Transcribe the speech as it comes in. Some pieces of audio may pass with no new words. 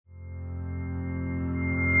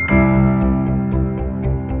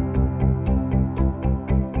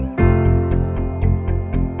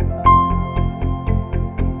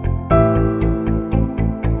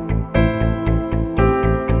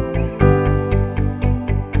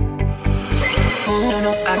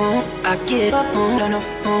give up, no, no, no,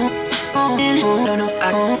 no,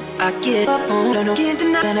 I give up, no, no, can't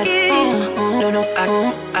deny that, no, no,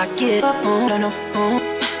 I give up, no, no, no,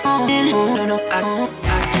 no, I give up.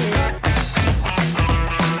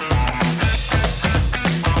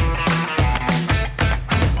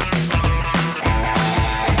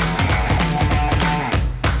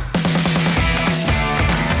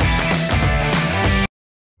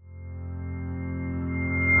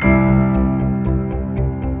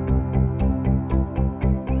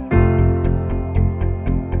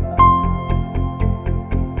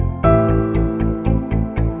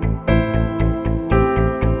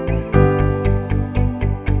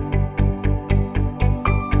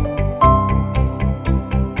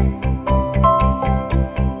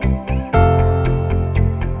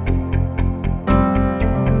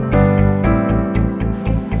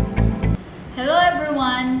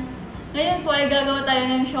 Ngayon po ay gagawa tayo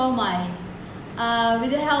ng siomay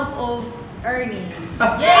with the help of Ernie.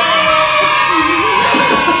 Yay!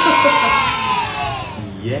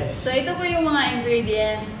 Yes! So ito po yung mga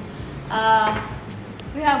ingredients.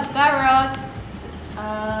 We have carrot,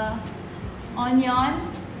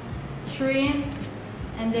 onion, shrimp,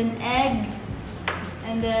 and then egg,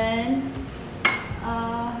 and then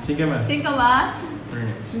singkamas,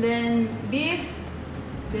 and then beef,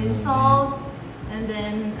 then salt, and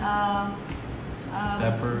then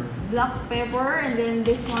pepper, black pepper, and then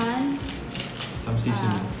this one some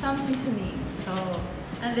seasoning. Some seasoning. So,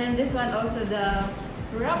 and then this one also the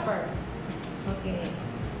wrapper. Okay.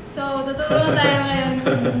 So, tutulungan tayo ngayon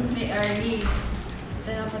ni Ernie.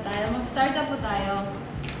 Ito na po tayo. Mag-start na po tayo.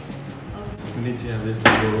 Okay. We need to have this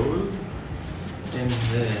bowl, and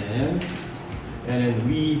then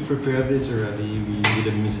we prepared this already. We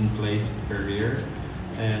did a mise en place earlier.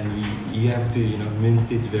 And you have to, mince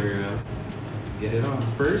it very well. Let's get it on.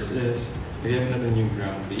 First is, lagyan mo natin yung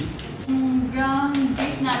ground beef. Ground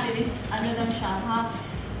beef natin is, ano lang siya,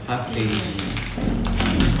 half kg.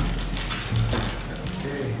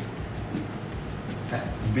 Okay.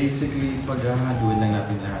 Basically, paghahaluin lang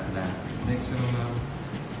natin lahat. Next one lang.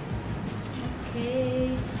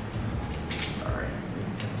 Okay. Alright.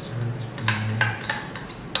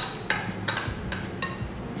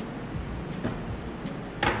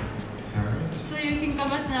 So yung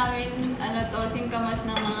singkamas namin, singkamas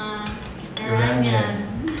ng mga Iranian.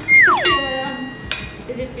 Kasi walang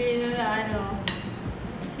Filipino na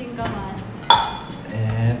singkamas.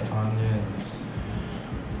 And onions.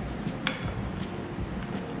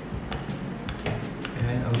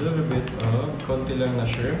 And a little bit of konti lang na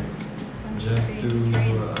shrimp. Just to,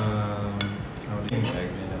 how do you egg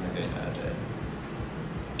na nalagay natin?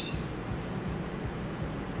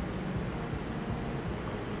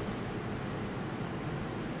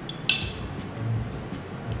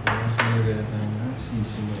 Mas malagay natin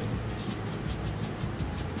seasoning.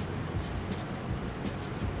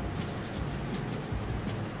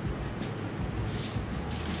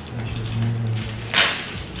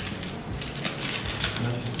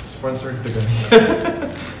 Sponsored to guys.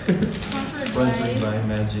 Sponsored by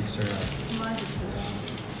Magic Syrup. Magic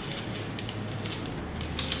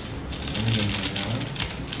Syrup.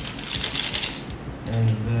 And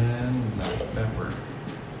then black pepper.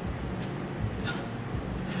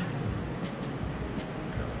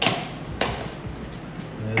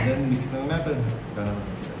 And then mix lang natin. Para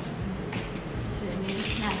mix natin. So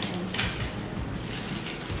mix natin.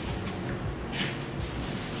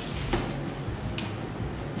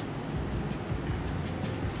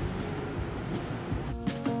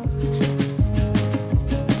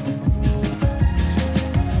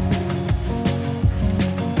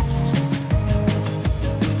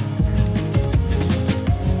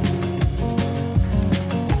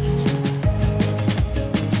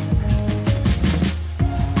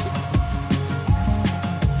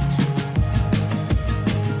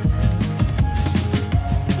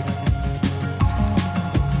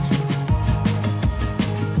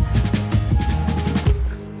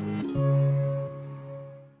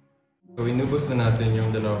 So, inubos na natin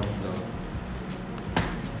yung dalawang ito.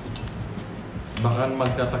 Baka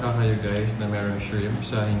magtataka kayo guys na mayroong shrimp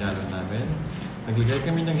sa hinalo namin. Naglagay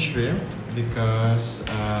kami ng shrimp because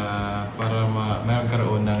para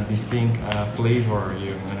magkaroon ng distinct flavor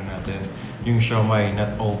yung yung siomay,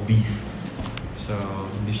 not all beef. So,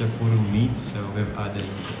 hindi siya puro meat, so we've added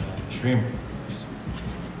shrimp.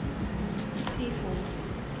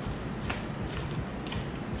 Seafoods.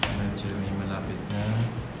 Medyo may malapit na.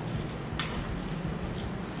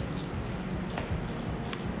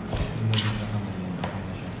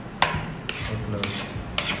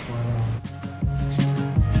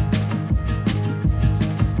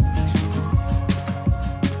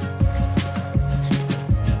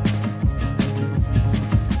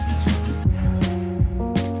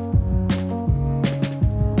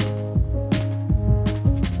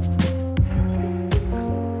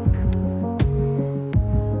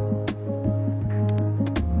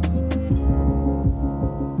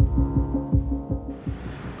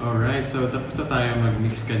 tapos na tayo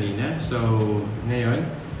mag-mix kanina. So, ngayon,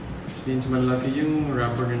 since malaki yung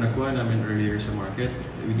wrapper na nakuha namin earlier sa market,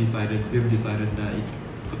 we've decided na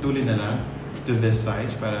putulin na lang to this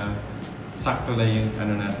size para sakto lang yung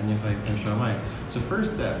natin yung size ng siomay. So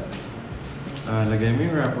first step, lagay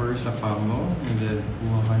mo yung wrapper sa palm mo and then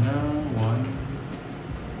kuha ka ng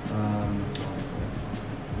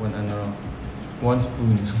one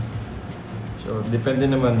spoon. So depende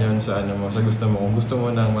naman yun sa sa gusto mo. Kung gusto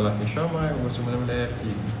mo ng malaking siomay, kung gusto mo ng maliit,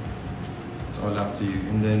 it's all up to you.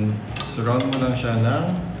 And then surround mo lang siya ng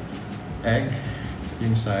egg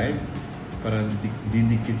yung side para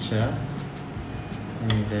didikit siya.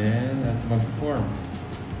 And then, at mag-form.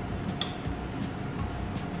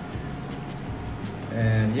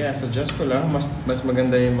 And yeah, suggest ko lang, mas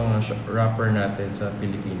maganda yung mga wrapper natin sa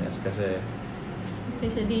Pilipinas kasi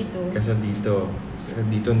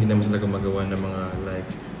dito hindi naman sila gumagawa ng mga like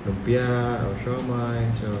lumpia o siomay.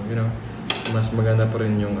 So, mas maganda pa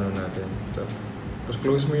rin yung natin. So,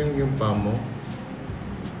 close mo yung palm mo.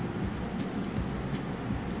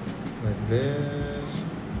 Like this.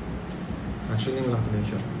 Actually, malaki din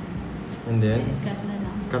siya. And then,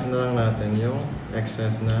 cut na lang natin yung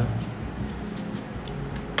excess na.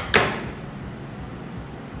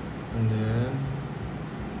 And then,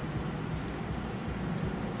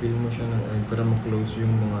 fill mo siya ng egg para ma-close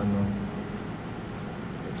yung mga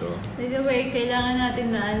ito. By the way, kailangan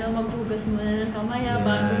natin na maghugas muna ng kamay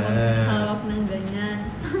bago maghawak ng ganyan.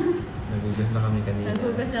 Naghugas na kami kanina.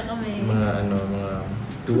 Naghugas na kami. Mga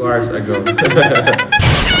 2 hours ago.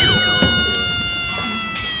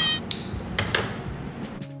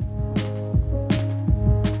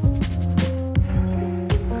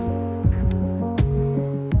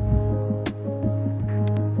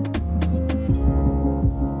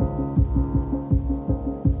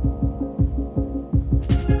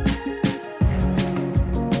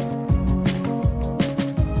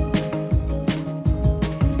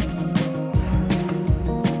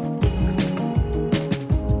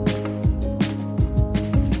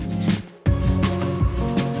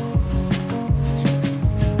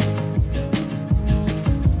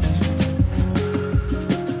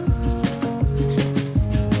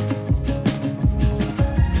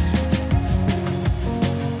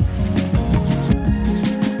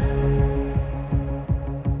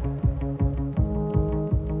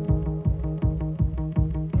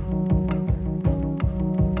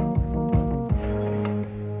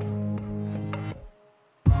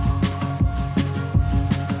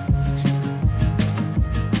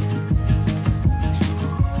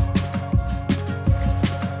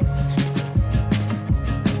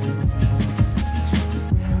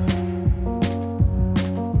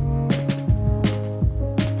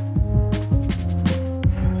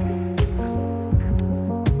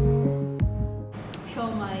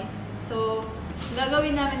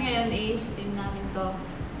 gagawin namin ngayon is steam namin to.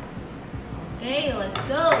 Okay, let's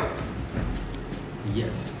go!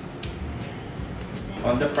 Yes!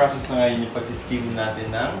 On the process na ngayon yung pag-steam natin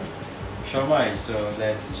ng siomay. So,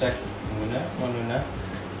 let's check muna kung ano na.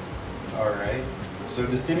 Alright. So,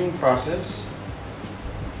 the steaming process,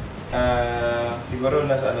 siguro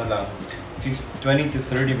nasa ano lang, 20 to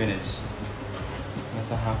 30 minutes.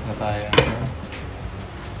 Nasa half na tayo.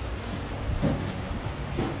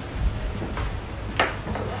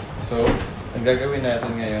 So, ang gagawin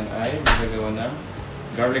natin ngayon ay magagawa ng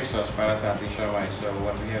garlic sauce para sa ating siomay. So,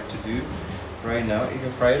 what we have to do right now,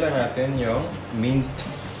 i-fry lang natin yung minced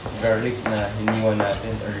garlic na hiniwa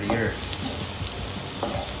natin earlier.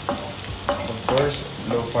 Of course,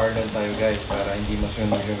 low fire lang tayo guys para hindi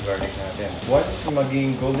masunog yung garlic natin. Once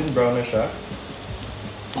maging golden brown na siya,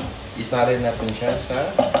 isalin natin siya sa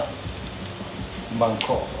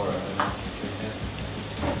mangkok or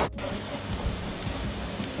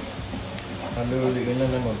haluin na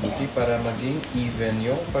ng mabuti para maging even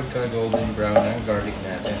yung pagka-golden brown ng garlic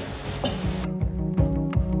natin.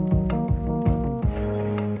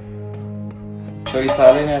 So,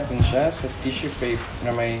 isalin natin siya sa tissue paper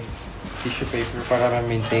na may tissue paper para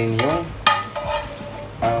ma-maintain yung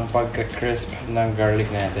pagka-crisp ng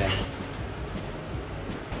garlic natin.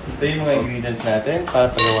 Ito yung mga ingredients natin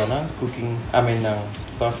para pagawa ng ng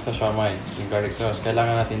sauce sa siomay, yung garlic sauce.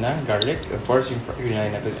 Kailangan natin ng garlic, of course, yung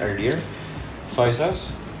hinahin natin earlier. Soy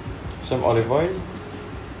sauce, some olive oil.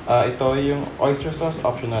 Ito yung oyster sauce,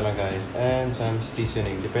 optional lang guys. And some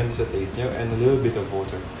seasoning, depende sa taste nyo. And a little bit of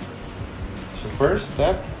water. So first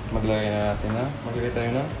step, maglagay tayo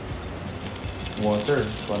ng water.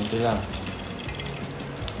 Konti lang.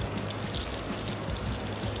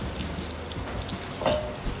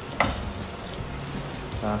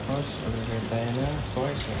 Tapos, maglagay tayo ng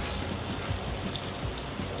soy sauce.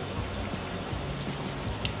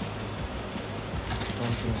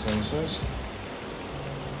 soy sauce.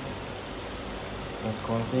 At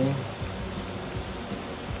konting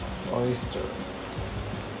oyster.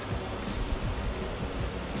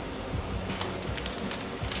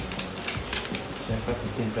 Siyempre,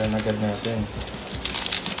 titimpla na agad natin.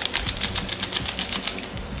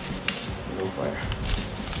 Low fire.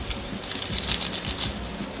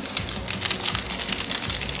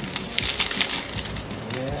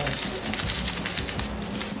 Yes.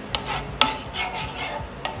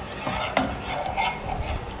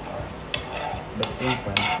 Bating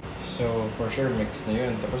pan. So, for sure, mix na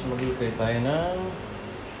yun. Tapos maglagay tayo ng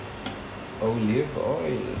olive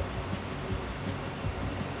oil.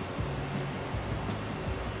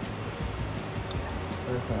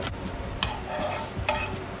 Perfect.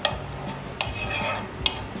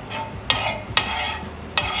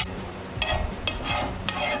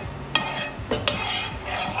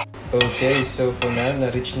 Okay, so for now,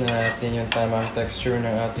 na-reach na natin yung tamang texture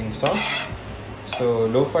ng ating sauce.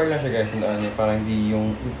 So, low fire lang siya guys, parang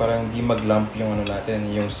hindi mag-lump yung ano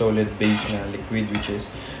natin, yung solid base na liquid, which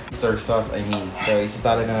is oyster sauce, I mean. So,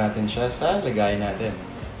 isasala na natin siya sa lagayan natin.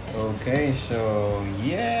 Okay, so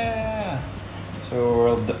yeah!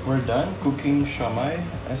 So, we're done cooking siomay.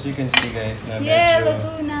 As you can see guys, na medyo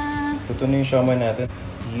luto na yung siomay natin.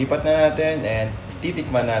 Lipat na natin and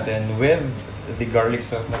titikman natin with the garlic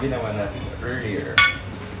sauce na ginawa natin earlier.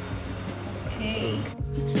 Okay.